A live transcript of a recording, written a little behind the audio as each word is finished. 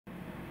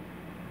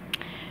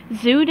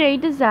Zoo Day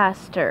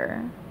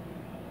Disaster.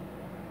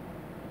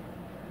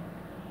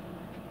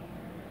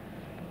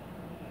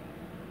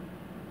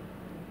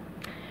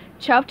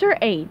 Chapter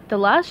 8, the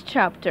last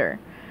chapter.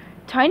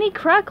 Tiny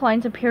crack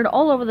lines appeared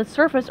all over the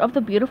surface of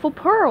the beautiful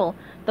pearl.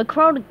 The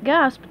crowd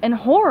gasped in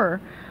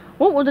horror.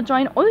 What would the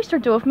giant oyster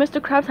do if Mr.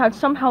 Krabs had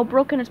somehow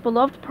broken its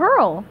beloved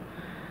pearl?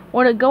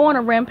 Would it go on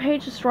a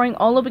rampage, destroying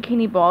all of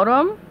Bikini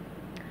Bottom?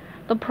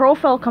 The pearl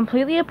fell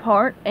completely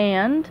apart,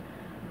 and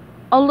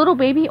a little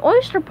baby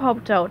oyster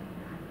popped out.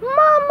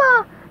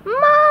 "Mama!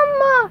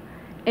 Mama!"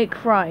 it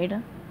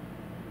cried.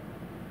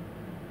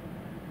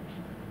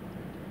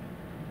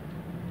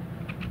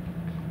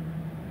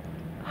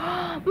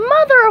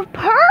 "Mother of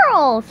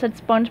pearl!" said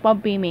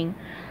SpongeBob, beaming.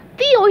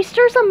 "The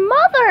oyster's a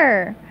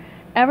mother!"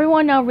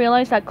 Everyone now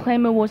realized that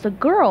Claymoo was a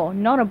girl,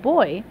 not a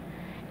boy.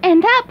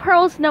 "And that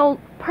pearl's no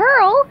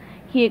pearl,"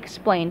 he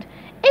explained.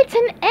 "It's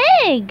an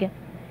egg!"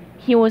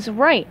 He was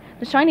right.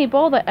 The shiny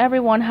ball that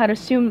everyone had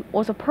assumed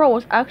was a pearl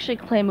was actually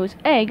Claymoo's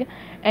egg,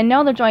 and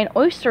now the giant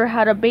oyster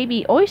had a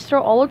baby oyster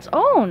all its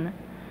own.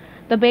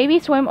 The baby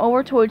swam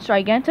over to its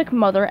gigantic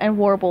mother and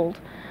warbled,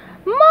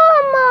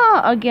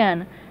 "Mama!"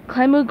 again.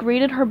 Claymoo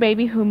greeted her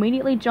baby, who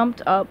immediately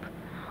jumped up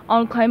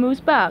on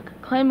Claymoo's back.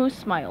 Claymoo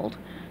smiled.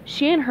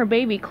 She and her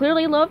baby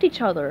clearly loved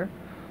each other.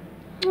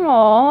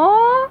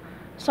 "Aww,"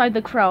 sighed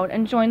the crowd,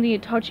 enjoying the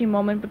touching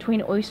moment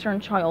between oyster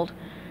and child.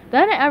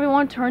 Then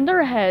everyone turned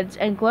their heads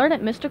and glared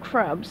at Mr.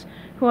 Krabs,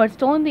 who had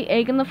stolen the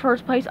egg in the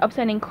first place,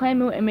 upsetting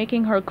Claymoo and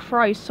making her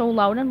cry so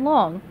loud and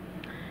long.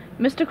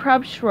 Mr.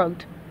 Krabs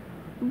shrugged.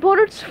 "But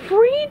it's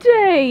free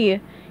day!"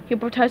 he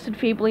protested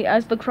feebly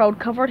as the crowd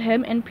covered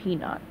him in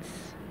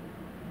peanuts.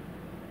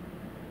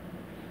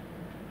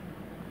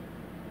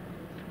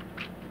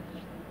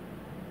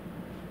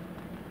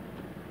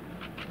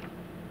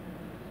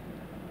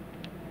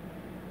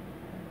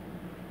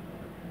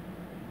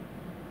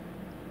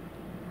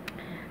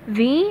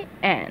 The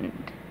end.